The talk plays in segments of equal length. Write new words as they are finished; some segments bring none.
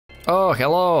Oh,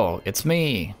 hello. It's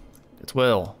me. It's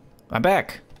Will. I'm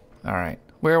back. All right.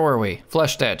 Where were we?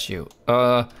 Flesh statue.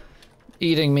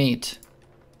 Eating meat.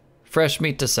 Fresh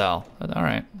meat to sell. All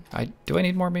right. Do I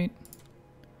need more meat?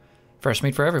 Fresh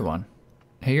meat for everyone.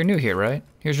 Hey, you're new here, right?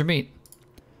 Here's your meat.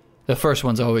 The first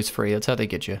one's always free. That's how they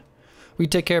get you. We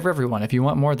take care of everyone. If you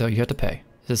want more, though, you have to pay.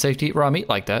 Is it safe to eat raw meat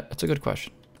like that? That's a good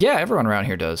question. Yeah, everyone around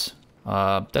here does.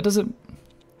 That doesn't...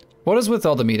 What is with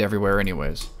all the meat everywhere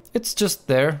anyways? It's just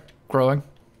there. Growing.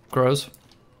 Grows.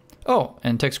 Oh,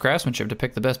 and it takes craftsmanship to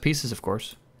pick the best pieces, of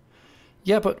course.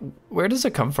 Yeah, but where does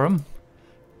it come from?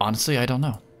 Honestly, I don't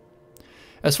know.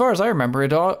 As far as I remember,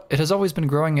 it has always been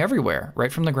growing everywhere,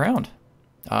 right from the ground.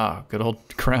 Ah, good old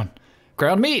ground.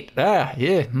 Ground meat! Ah,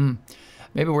 yeah.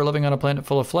 Maybe we're living on a planet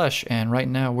full of flesh, and right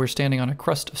now we're standing on a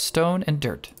crust of stone and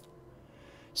dirt.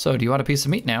 So, do you want a piece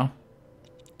of meat now?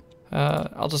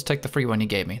 I'll just take the free one you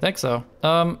gave me. Thanks, though.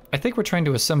 I think we're trying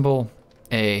to assemble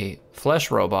a flesh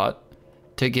robot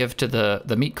to give to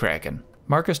the meat kraken.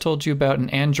 Marcus told you about an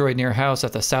android near house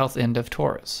at the south end of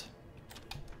Taurus.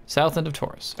 South end of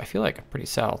Taurus. I feel like I'm pretty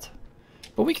south.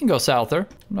 But we can go souther.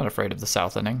 I'm not afraid of the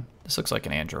south ending. This looks like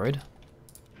an android.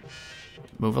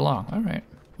 Move along. All right.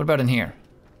 What about in here?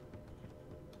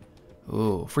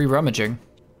 Ooh, free rummaging.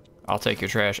 I'll take your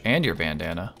trash and your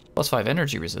bandana. +5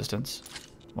 energy resistance.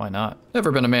 Why not?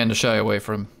 Never been a man to shy away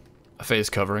from a face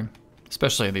covering,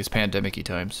 especially in these pandemic-y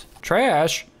times.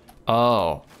 Trash?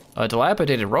 Oh, a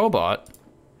dilapidated robot.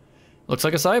 Looks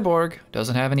like a cyborg.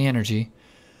 Doesn't have any energy.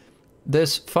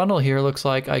 This funnel here looks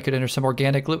like I could enter some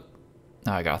organic Oh,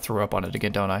 I gotta throw up on it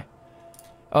again, don't I?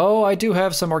 Oh, I do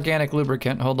have some organic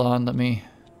lubricant. Hold on, let me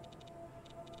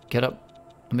get up.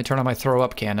 Let me turn on my throw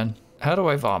up cannon. How do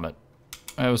I vomit?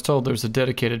 I was told there's a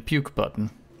dedicated puke button.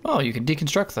 Oh, you can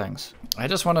deconstruct things. I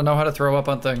just want to know how to throw up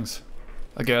on things.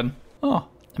 Again. Oh,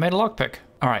 I made a lockpick.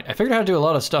 All right, I figured out how to do a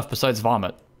lot of stuff besides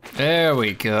vomit. There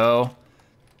we go.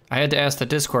 I had to ask the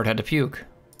Discord how to puke.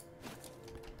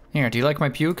 Here, do you like my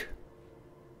puke?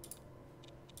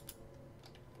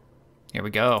 Here we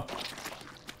go.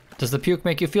 Does the puke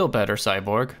make you feel better,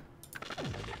 Cyborg?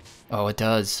 Oh, it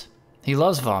does. He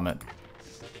loves vomit.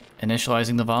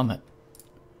 Initializing the vomit.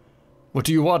 What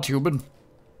do you want, human?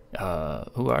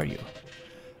 Who are you?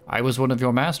 I was one of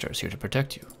your masters here to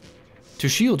protect you. To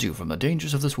shield you from the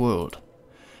dangers of this world.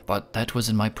 But that was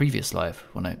in my previous life,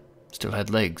 when I still had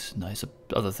legs and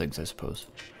other things, I suppose.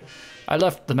 I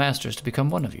left the masters to become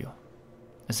one of you.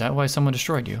 Is that why someone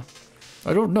destroyed you?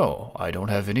 I don't know. I don't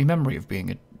have any memory of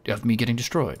me getting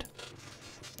destroyed.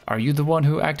 Are you the one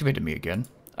who activated me again?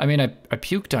 I mean, I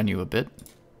puked on you a bit.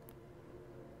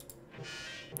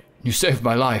 You saved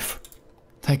my life.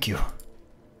 Thank you.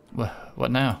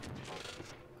 What now?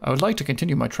 I would like to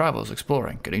continue my travels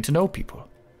exploring, getting to know people.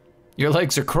 Your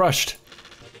legs are crushed.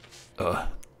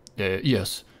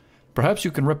 Yes. Perhaps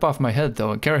you can rip off my head,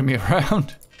 though, and carry me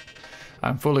around.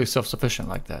 I'm fully self-sufficient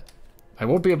like that. I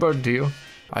won't be a burden to you.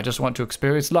 I just want to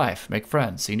experience life, make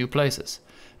friends, see new places.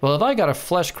 Well, have I got a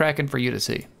flesh kraken for you to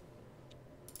see?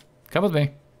 Come with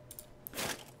me.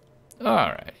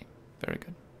 Alright. Very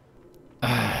good.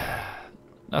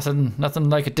 Nothing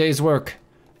like a day's work.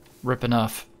 Ripping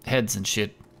off heads and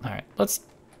shit. Alright, let's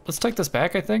take this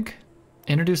back, I think.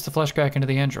 Introduce the flesh kraken to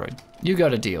the android. You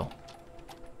got a deal.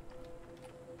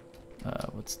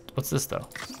 What's this, though?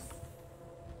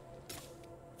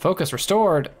 Focus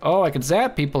restored. Oh, I can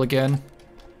zap people again.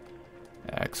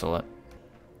 Excellent.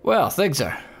 Well, things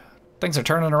are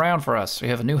turning around for us. We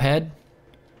have a new head.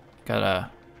 Got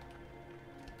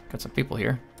some people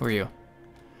here. Who are you?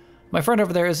 My friend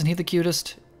over there, isn't he the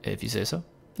cutest? If you say so.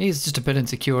 He's just a bit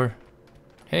insecure.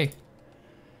 Hey.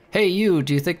 Hey you,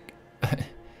 do you think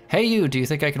Hey you, do you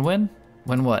think I can win?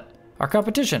 Win what? Our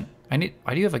competition. Why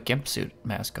do you have a gimp suit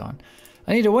mask on?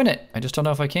 I need to win it. I just don't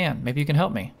know if I can. Maybe you can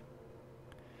help me.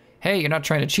 Hey, you're not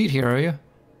trying to cheat here, are you?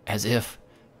 As if.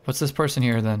 What's this person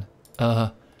here, then?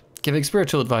 Giving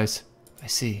spiritual advice. I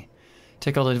see.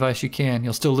 Take all the advice you can.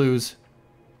 You'll still lose.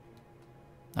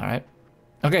 Alright.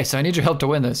 Okay, so I need your help to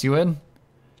win this. You in?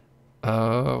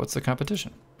 What's the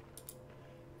competition?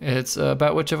 It's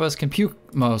about which of us can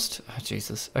puke most. Oh,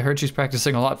 Jesus. I heard she's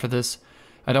practicing a lot for this.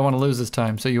 I don't want to lose this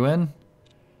time. So you in?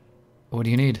 What do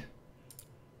you need?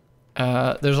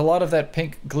 There's a lot of that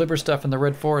pink glibber stuff in the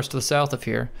red forest to the south of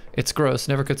here. It's gross.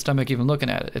 Never could stomach even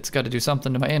looking at it. It's got to do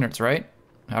something to my innards, right?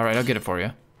 Alright, I'll get it for you.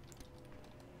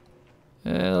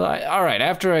 Alright,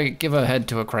 after I give a head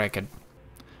to a kraken.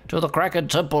 To the kraken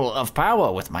temple of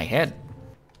power with my head.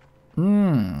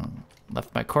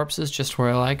 Left my corpses just where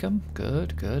I like them.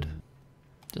 Good, good.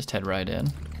 Just head right in.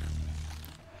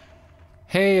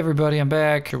 Hey everybody, I'm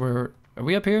back. Are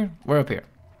we up here? We're up here.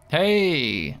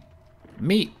 Hey!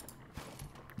 Meat.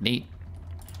 Neat.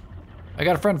 I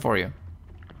got a friend for you.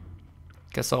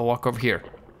 Guess I'll walk over here.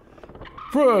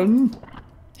 Friend.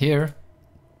 Here.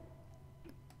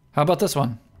 How about this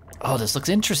one? Oh, this looks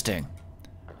interesting.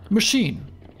 Machine.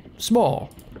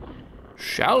 Small.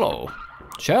 Shallow.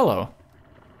 Shallow.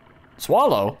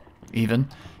 Swallow, even.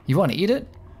 You want to eat it?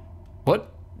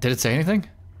 What? Did it say anything?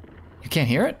 You can't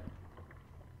hear it?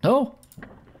 No?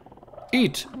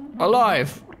 Eat.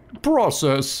 Alive.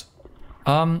 Process.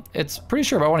 It's pretty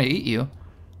sure I want to eat you.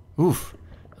 Oof.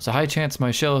 There's a high chance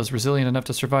my shell is resilient enough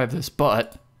to survive this,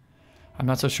 but I'm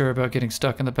not so sure about getting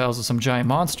stuck in the bowels of some giant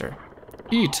monster.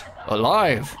 Eat.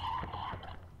 Alive.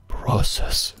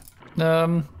 Process.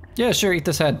 Yeah, sure, eat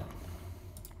this head.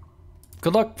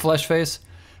 Good luck, flesh face.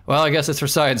 Well, I guess it's for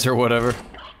sides or whatever.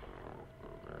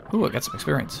 Ooh, I got some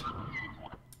experience.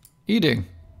 Eating.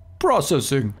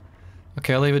 Processing.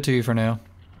 Okay, I'll leave it to you for now.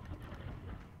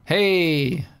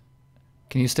 Hey!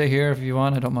 Can you stay here if you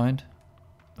want? I don't mind.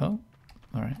 Oh,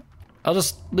 alright. I'll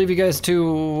just leave you guys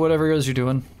to whatever it is you're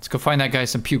doing. Let's go find that guy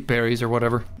some puke berries or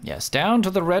whatever. Yes, down to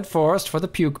the red forest for the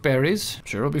puke berries.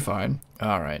 Sure, it'll be fine.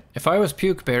 Alright. If I was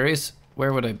puke berries,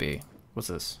 where would I be? What's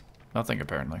this? Nothing,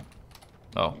 apparently.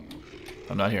 Oh.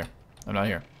 I'm not here. I'm not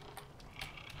here.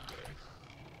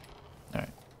 Alright.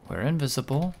 We're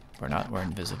invisible. We're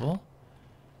invisible.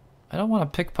 I don't want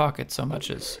to pickpocket so much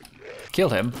as kill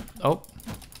him. Oh.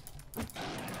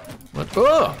 What?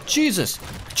 Oh, Jesus!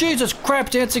 Jesus, crap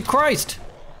dancing Christ!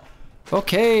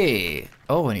 Okay.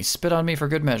 Oh, and he spit on me for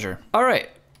good measure. Alright.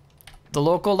 The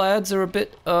local lads are a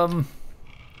bit,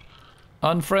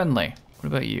 unfriendly. What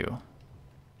about you?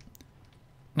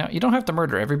 Now, you don't have to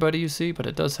murder everybody you see, but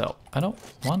it does help. I don't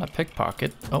want to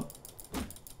pickpocket. Oh.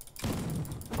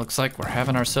 Looks like we're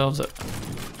having ourselves a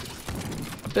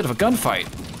bit of a gunfight.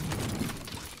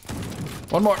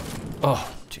 One more.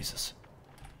 Oh, Jesus.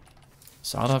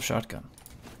 Sawed-off shotgun.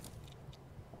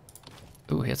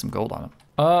 Ooh, he had some gold on him.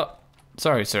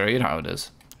 Sorry, sir, you know how it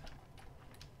is.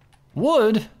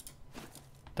 Wood?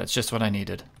 That's just what I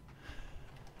needed.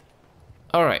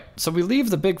 Alright, so we leave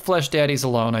the big flesh daddies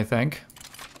alone, I think.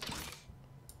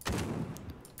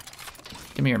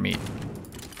 Give me your meat.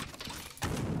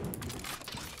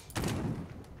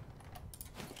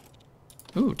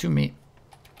 Ooh, 2 meat.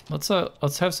 Let's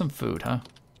have some food, huh?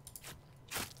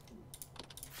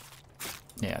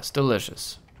 Yeah, it's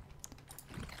delicious.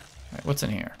 Alright, what's in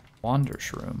here? Wander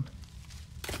shroom.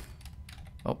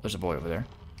 Oh, there's a boy over there.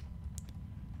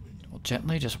 We'll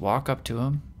gently just walk up to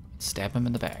him, stab him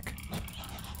in the back.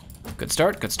 Good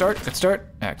start, good start, good start.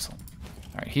 Excellent.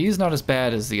 Alright, he's not as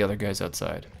bad as the other guys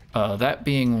outside. That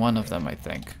being one of them, I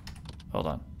think. Hold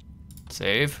on.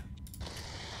 Save.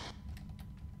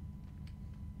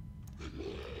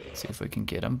 See if we can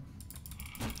get him.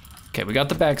 Okay, we got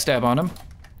the backstab on him.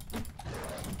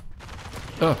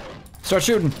 Oh, start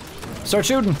shooting. Start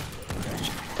shooting.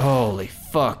 Holy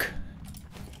fuck.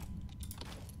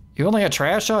 You only had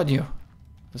trash on you.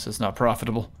 This is not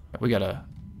profitable. We gotta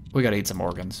eat some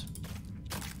organs.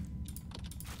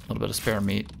 A little bit of spare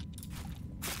meat.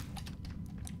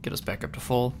 Get us back up to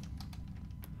full.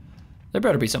 There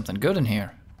better be something good in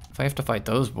here. If I have to fight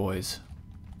those boys,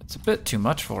 it's a bit too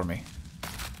much for me.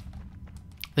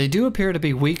 They do appear to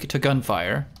be weak to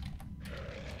gunfire.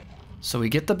 So we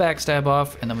get the backstab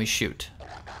off and then we shoot.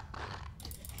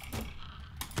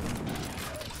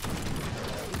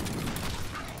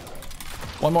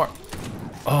 One more.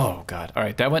 Oh God, all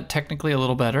right, that went technically a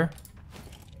little better.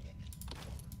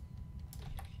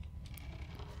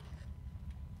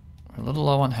 We're a little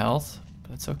low on health,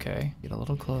 but it's okay. Get a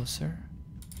little closer.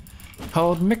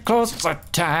 Hold me closer,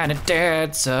 tiny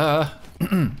dancer.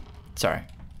 Sorry,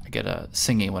 I get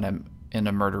singy when I'm in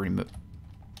a murdery mood.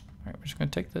 All right, we're just gonna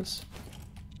take this.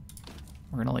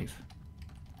 We're gonna leave.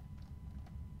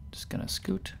 Just gonna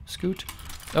scoot, scoot.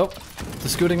 Oh, the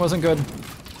scooting wasn't good.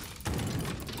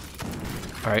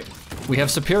 All right, we have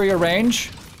superior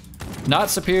range, not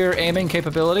superior aiming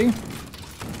capability.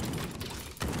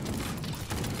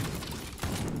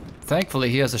 Thankfully,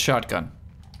 he has a shotgun.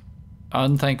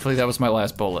 Unthankfully, that was my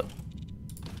last bullet.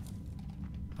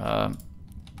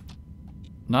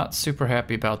 Not super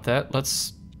happy about that.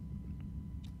 Let's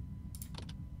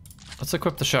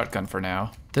equip the shotgun for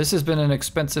now. This has been an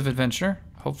expensive adventure.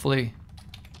 Hopefully,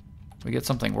 we get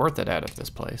something worth it out of this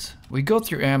place. We go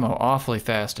through ammo awfully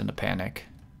fast in a panic.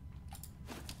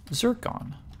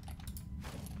 Zircon.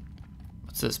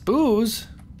 What's this? Booze?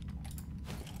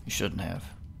 You shouldn't have.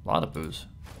 A lot of booze.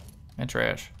 And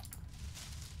trash.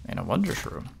 And a wonder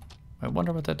shroom. I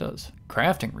wonder what that does.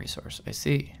 Crafting resource. I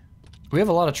see. We have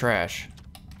a lot of trash.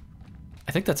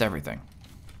 I think that's everything.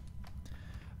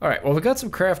 All right, well, we got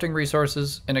some crafting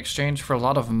resources in exchange for a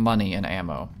lot of money and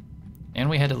ammo. And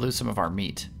we had to lose some of our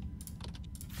meat.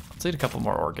 Let's eat a couple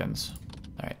more organs.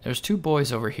 All right, there's 2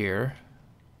 boys over here.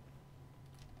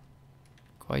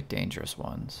 Quite dangerous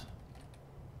ones.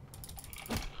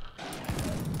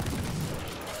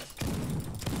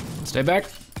 Stay back.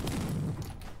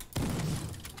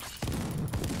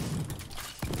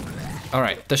 All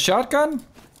right, the shotgun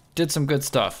did some good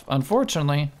stuff.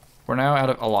 Unfortunately, we're now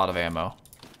out of a lot of ammo.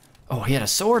 Oh, he had a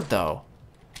sword, though.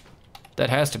 That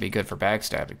has to be good for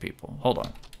backstabbing people. Hold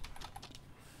on.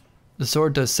 The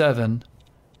sword does 7.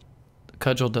 The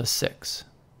cudgel does 6.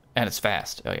 And it's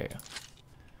fast. Oh, yeah, yeah.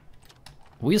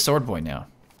 We a sword boy now.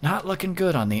 Not looking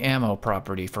good on the ammo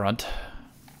property front.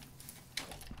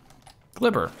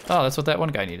 Glibber. Oh, that's what that one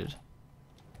guy needed.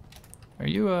 Are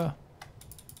you,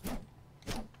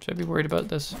 should I be worried about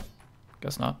this?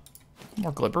 Guess not.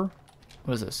 More glibber.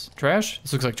 What is this? Trash?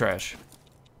 This looks like trash.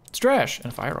 It's trash and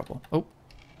a fire opal. Oh.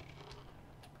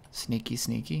 Sneaky,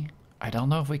 sneaky. I don't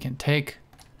know if we can take...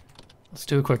 Let's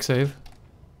do a quick save.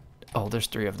 Oh, there's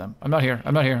 3 of them. I'm not here.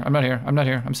 I'm not here. I'm not here. I'm not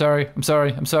here. I'm sorry. I'm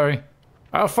sorry. I'm sorry.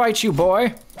 I'll fight you,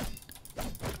 boy.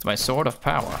 With my sword of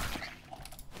power.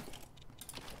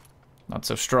 Not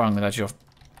so strong without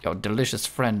your delicious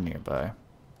friend nearby.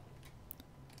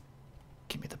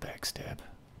 Give me the backstab.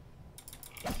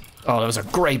 Oh, that was a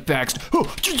great backstab.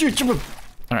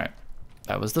 All right.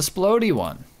 That was the splody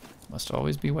one. Must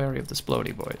always be wary of the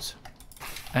splody boys.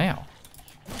 Ow.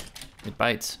 It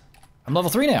bites. I'm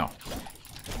level 3 now.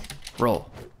 Roll.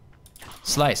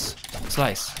 Slice.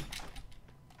 Slice.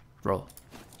 Roll.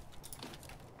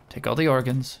 Take all the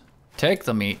organs. Take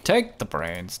the meat. Take the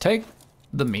brains. Take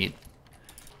the meat.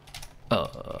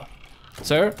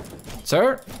 Sir?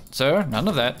 Sir? Sir? None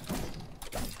of that.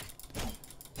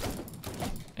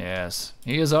 Yes.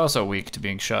 He is also weak to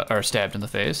being shot or stabbed in the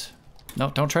face. No,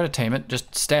 don't try to tame it.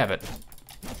 Just stab it.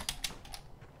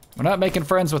 We're not making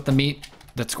friends with the meat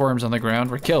that squirms on the ground.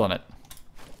 We're killing it.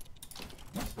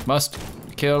 Must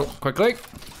kill quickly.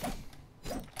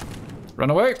 Run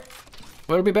away.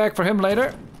 We'll be back for him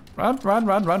later. Run, run,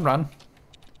 run, run, run.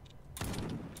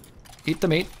 Eat the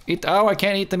meat. Eat. Oh, I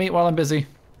can't eat the meat while I'm busy.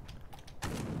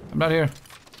 I'm not here.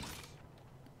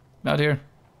 Not here.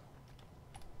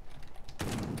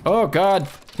 Oh, God.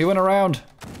 He went around.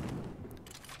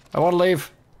 I want to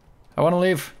leave. I want to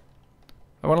leave.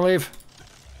 I want to leave.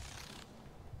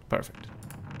 Perfect.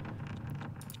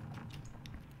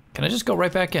 Can I just go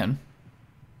right back in?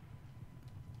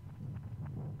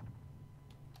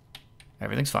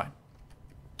 Everything's fine.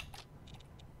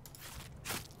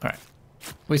 All right.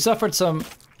 We suffered some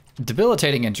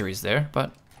debilitating injuries there,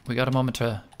 but we got a moment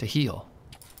to heal.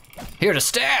 Here to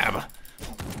stab!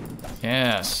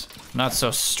 Yes. Not so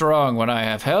strong when I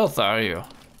have health, are you?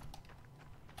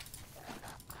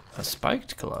 A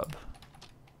spiked club.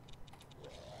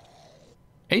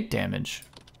 8 damage.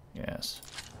 Yes.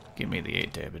 Give me the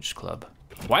 8 damage club.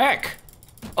 Whack!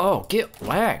 Oh, get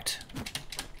whacked.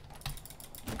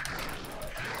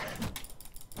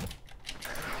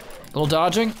 Little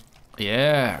dodging.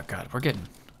 Yeah, God, we're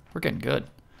getting good.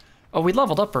 Oh, we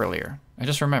leveled up earlier. I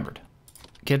just remembered.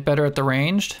 Get better at the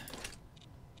ranged.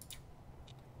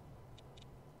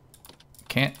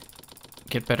 Can't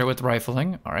get better with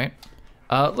rifling. All right.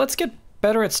 Let's get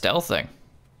better at stealthing.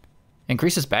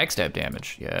 Increases backstab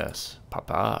damage. Yes,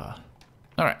 papa.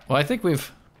 All right. Well, I think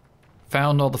we've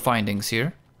found all the findings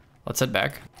here. Let's head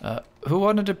back. Who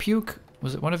wanted to puke?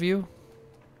 Was it one of you?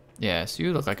 Yes,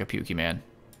 you look like a pukey man.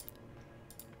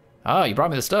 Ah, you brought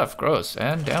me the stuff. Gross.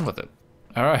 And down with it.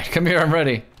 All right, come here. I'm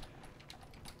ready.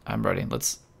 I'm ready.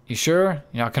 Let's. You sure?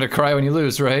 You're not gonna cry when you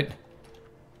lose, right?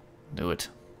 Do it.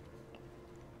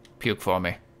 Puke for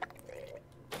me.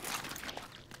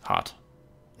 Hot.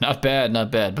 Not bad,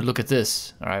 not bad. But look at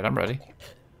this. All right, I'm ready.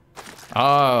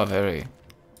 Ah, very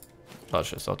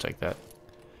luscious. I'll take that.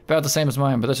 About the same as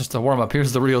mine, but that's just a warm up.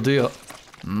 Here's the real deal.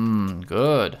 Mmm,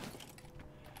 good.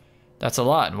 That's a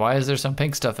lot. And why is there some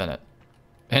pink stuff in it?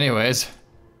 Anyways.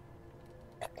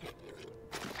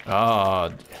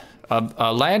 Oh,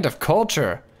 a land of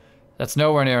culture. That's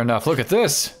nowhere near enough. Look at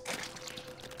this.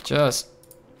 Just,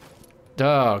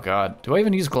 oh God. Do I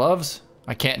even use gloves?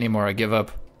 I can't anymore, I give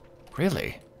up.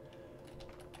 Really?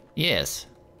 Yes.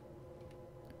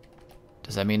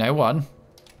 Does that mean I won?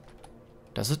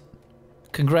 Does it?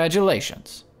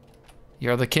 Congratulations.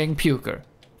 You're the king puker.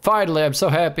 Finally, I'm so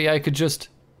happy I could just...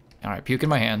 All right, puke in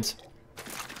my hands.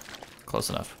 Close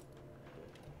enough.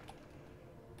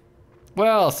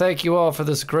 Well, thank you all for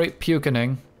this great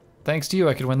pukening. Thanks to you,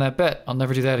 I could win that bet. I'll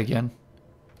never do that again.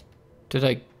 Did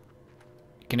I...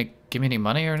 Can you give me any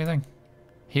money or anything?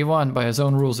 He won, by his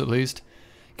own rules at least.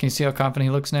 Can you see how confident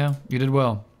he looks now? You did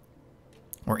well.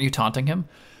 Weren't you taunting him?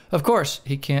 Of course,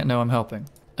 he can't know I'm helping.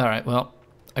 All right, well,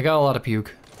 I got a lot of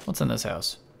puke. What's in this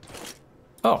house?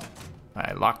 Oh,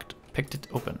 I picked it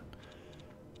open.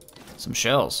 Some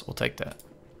shells, we'll take that.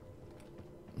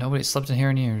 Nobody slept in here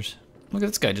in years. Look at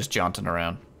this guy just jaunting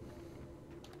around.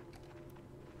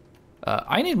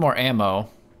 I need more ammo.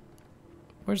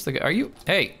 Where's the guy? Are you?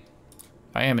 Hey,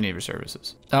 I am in need of your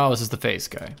services. Oh, this is the face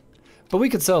guy. But we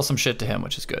could sell some shit to him,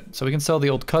 which is good. So we can sell the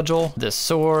old cudgel, this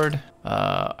sword.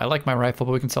 I like my rifle,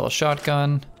 but we can sell a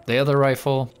shotgun, the other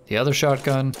rifle, the other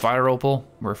shotgun, fire opal,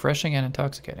 refreshing and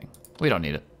intoxicating. We don't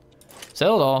need it.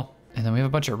 Sell it all. And then we have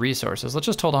a bunch of resources. Let's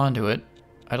just hold on to it.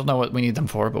 I don't know what we need them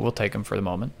for, but we'll take them for the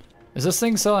moment. Does this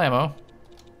thing sell ammo?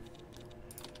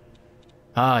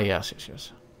 Ah, yes.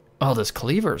 Oh, this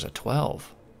cleaver's a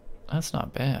 12. That's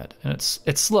not bad. And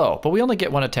it's slow, but we only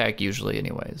get one attack usually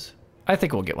anyways. I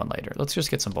think we'll get one later. Let's just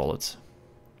get some bullets.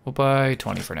 We'll buy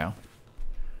 20 for now.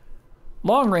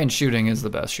 Long range shooting is the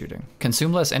best shooting.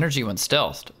 Consume less energy when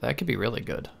stealthed. That could be really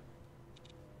good.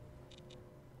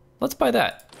 Let's buy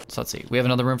that. So let's see, we have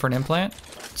another room for an implant.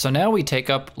 So now we take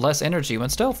up less energy when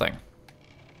stealthing.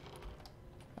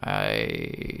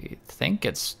 I think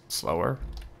it's slower.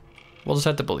 We'll just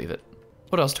have to believe it.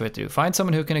 What else do we have to do? Find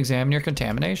someone who can examine your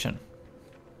contamination.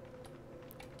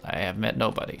 I have met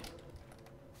nobody.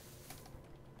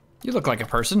 You look like a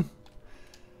person.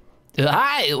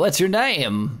 Hi, what's your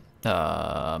name?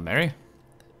 Mary?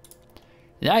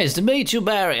 Nice to meet you,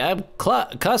 Barry. I'm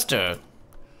Custer.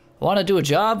 Want to do a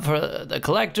job for the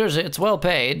collectors? It's well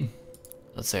paid.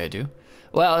 Let's say I do.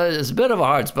 Well, it's a bit of a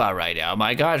hard spot right now.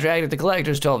 My contract at the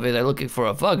collectors told me they're looking for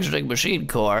a functioning machine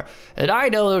core, and I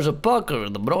know there's a bunker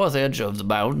in the north edge of the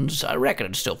mountains. I reckon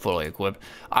it's still fully equipped.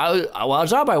 I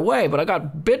was on my way, but I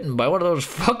got bitten by one of those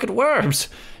fucking worms.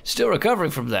 Still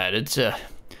recovering from that. It's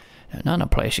not a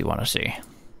place you want to see.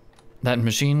 That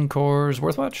machine core's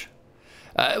worth much?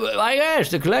 I guess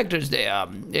the collectors,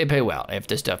 they pay well if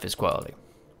the stuff is quality.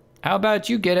 How about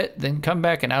you get it, then come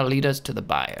back and I'll lead us to the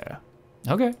buyer.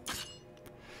 Okay.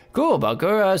 Cool,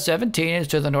 bunker 17 is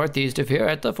to the northeast of here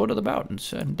at the foot of the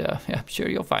mountains, and I'm sure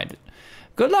you'll find it.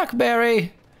 Good luck,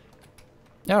 Barry.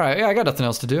 All right, yeah, I got nothing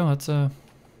else to do. Let's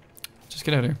just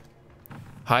get out of here.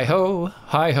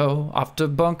 Hi-ho, off to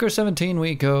bunker 17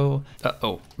 we go.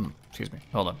 Excuse me,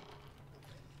 hold on.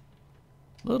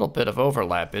 Little bit of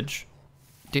overlappage.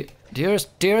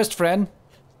 Dearest friend.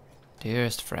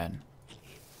 Dearest friend.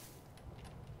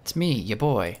 It's me, your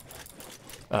boy.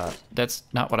 That's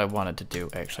not what I wanted to do,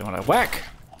 actually. I want to whack!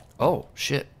 Oh,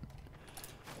 shit.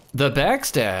 The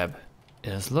backstab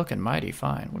is looking mighty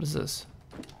fine. What is this?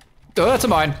 Oh, that's a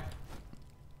mine!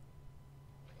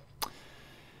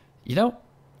 You know,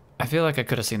 I feel like I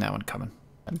could have seen that one coming.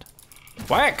 And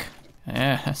whack!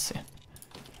 Yeah, I see.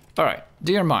 Alright,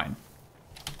 dear mine.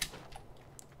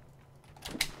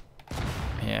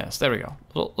 Yes, there we go.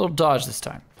 Little dodge this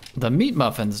time. The meat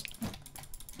muffins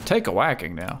take a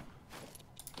whacking now.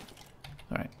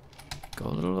 All right, go a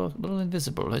little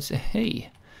invisible. Let's say,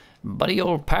 hey, buddy,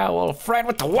 old pal, old friend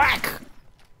with the whack.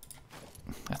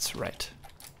 That's right.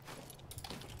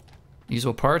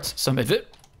 Usable parts, some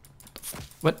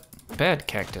what? Bad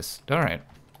cactus. All right,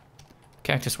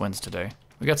 cactus wins today.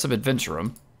 We got some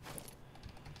adventurum.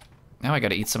 Now I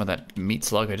gotta eat some of that meat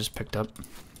slug I just picked up.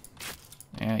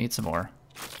 Yeah, eat some more.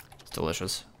 It's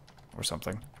delicious, or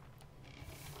something.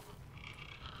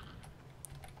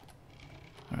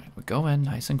 All right, we go in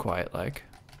nice and quiet like.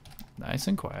 Nice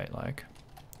and quiet like.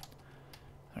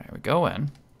 All right, we go in.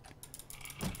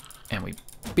 And we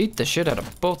beat the shit out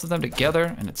of both of them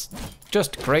together, and it's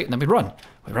just great. And then we run.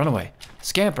 We run away.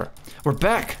 Scamper. We're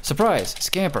back. Surprise.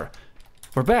 Scamper.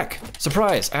 We're back.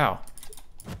 Surprise. Ow.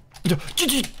 All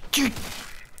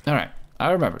right,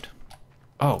 I remembered.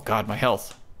 Oh God, my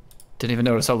health. Didn't even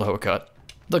notice how low it got.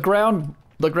 The ground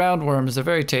worms are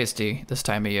very tasty this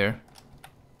time of year.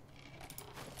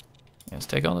 Yes,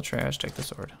 take all the trash, take the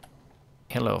sword.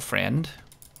 Hello, friend.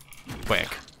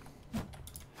 Whack.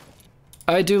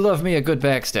 I do love me a good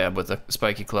backstab with a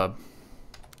spiky club.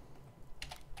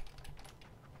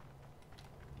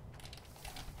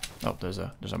 Oh, there's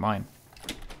a mine.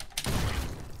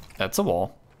 That's a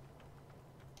wall.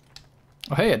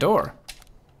 Oh, hey, a door.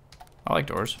 I like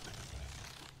doors.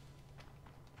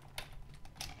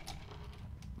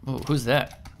 Ooh, who's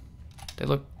that? They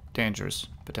look dangerous,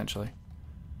 potentially.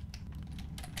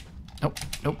 Nope,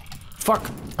 nope. Fuck!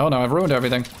 Oh no, I've ruined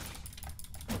everything.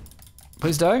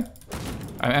 Please die.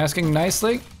 I'm asking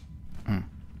nicely. Let's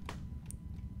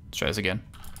try this again.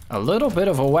 A little bit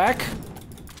of a whack.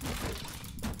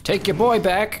 Take your boy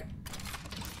back.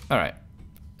 All right.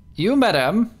 You,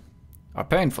 madam, are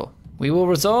painful. We will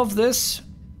resolve this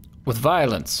with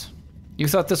violence. You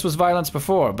thought this was violence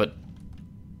before, but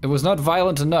it was not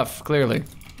violent enough, clearly.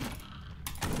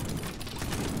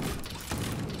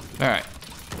 All right.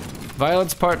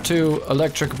 Violence Part 2,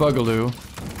 Electric Bugaloo.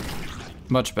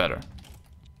 Much better.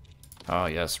 Oh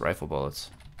yes, rifle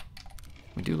bullets.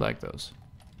 We do like those.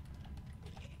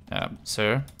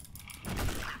 Sir,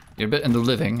 you're a bit in the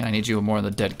living. I need you more in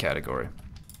the dead category.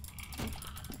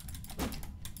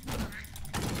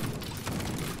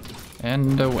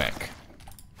 And a whack.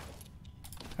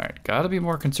 All right, gotta be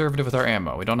more conservative with our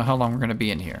ammo. We don't know how long we're gonna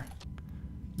be in here.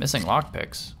 Missing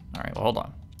lockpicks. All right, well, hold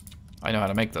on. I know how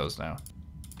to make those now.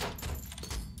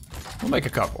 We'll make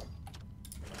a couple.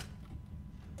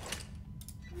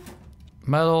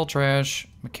 Metal, trash,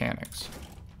 mechanics.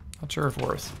 Not sure if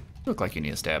worth. Look like you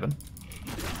need a stabbing.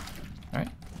 All right.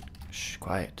 Shh,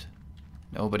 quiet.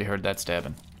 Nobody heard that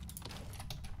stabbing.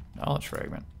 Knowledge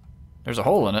fragment. There's a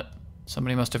hole in it.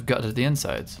 Somebody must have gutted the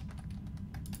insides.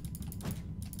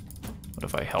 What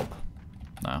if I help?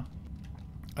 No.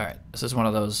 All right, this is one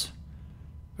of those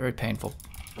very painful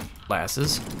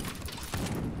lasses.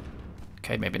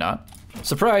 Okay, maybe not.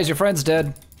 Surprise, your friend's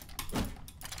dead.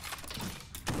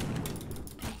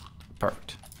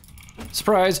 Perfect.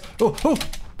 Surprise! Oh, oh!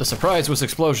 The surprise was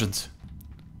explosions.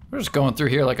 We're just going through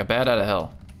here like a bat out of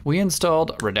hell. We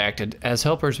installed Redacted as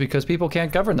helpers because people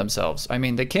can't govern themselves. I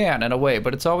mean, they can in a way,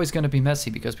 but it's always going to be messy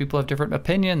because people have different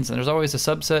opinions, and there's always a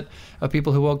subset of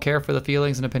people who won't care for the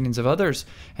feelings and opinions of others.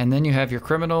 And then you have your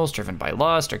criminals driven by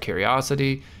lust or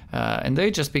curiosity, and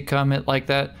they just become it like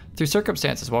that through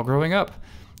circumstances while growing up.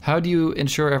 How do you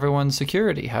ensure everyone's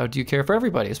security? How do you care for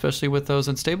everybody, especially with those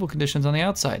unstable conditions on the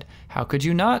outside? How could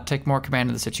you not take more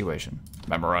command of the situation?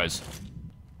 Memorize.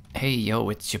 Hey, yo,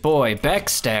 it's your boy,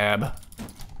 Backstab.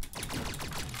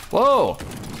 Whoa!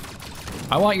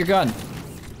 I want your gun.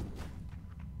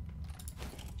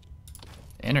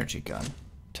 Energy gun.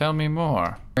 Tell me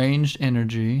more. Ranged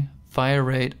energy, fire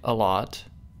rate a lot.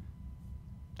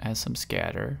 Has some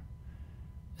scatter.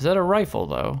 Is that a rifle,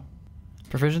 though?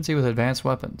 Proficiency with advanced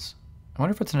weapons. I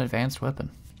wonder if it's an advanced weapon.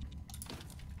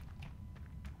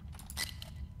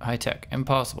 High tech,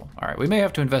 impossible. All right, we may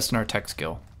have to invest in our tech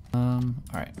skill. All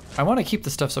right, I want to keep the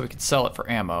stuff so we can sell it for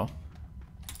ammo.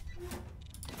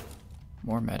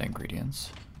 More med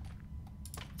ingredients.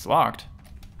 It's locked.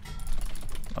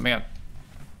 Let me out.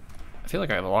 I feel like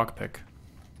I have a lockpick.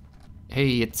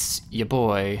 Hey, it's your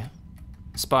boy.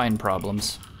 Spine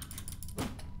problems.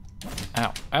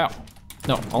 Ow, ow.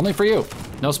 No, only for you.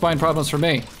 No spine problems for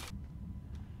me.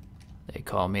 They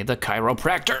call me the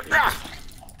chiropractor. Ah!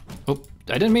 Oop,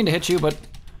 I didn't mean to hit you, but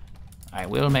I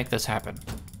will make this happen.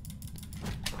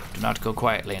 Do not go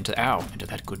quietly into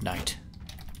that good night.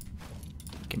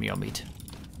 Give me your meat.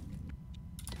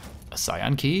 A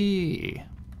Scion key.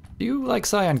 Do you like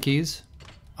Scion keys?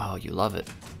 Oh, you love it.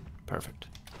 Perfect.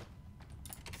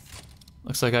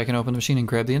 Looks like I can open the machine and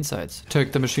grab the insides.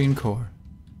 Take the machine core.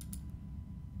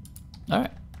 All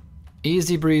right.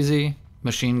 Easy breezy,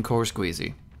 machine core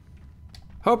squeezy.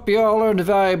 Hope you all learned a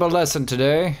valuable lesson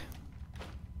today.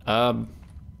 Have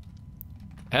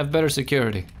better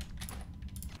security.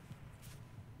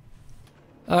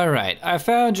 All right, I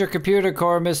found your computer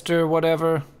core, Mr.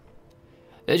 Whatever.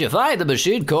 Did you find the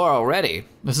machine core already?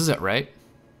 This is it, right?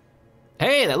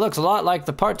 Hey, that looks a lot like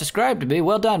the part described to me.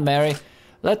 Well done, Mary.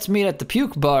 Let's meet at the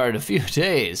puke bar in a few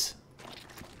days.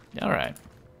 All right.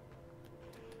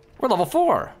 We're level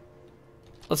 4.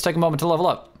 Let's take a moment to level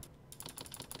up.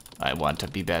 I want to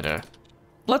be better.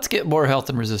 Let's get more health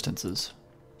and resistances.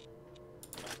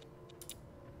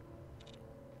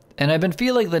 And I've been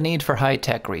feeling the need for high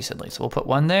tech recently, so we'll put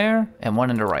one there and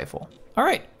one in a rifle. All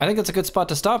right, I think that's a good spot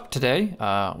to stop today.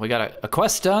 We got a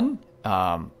quest done.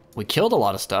 We killed a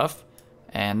lot of stuff,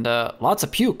 and lots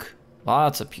of puke.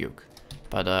 Lots of puke.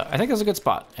 But I think that's a good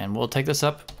spot, and we'll take this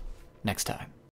up next time.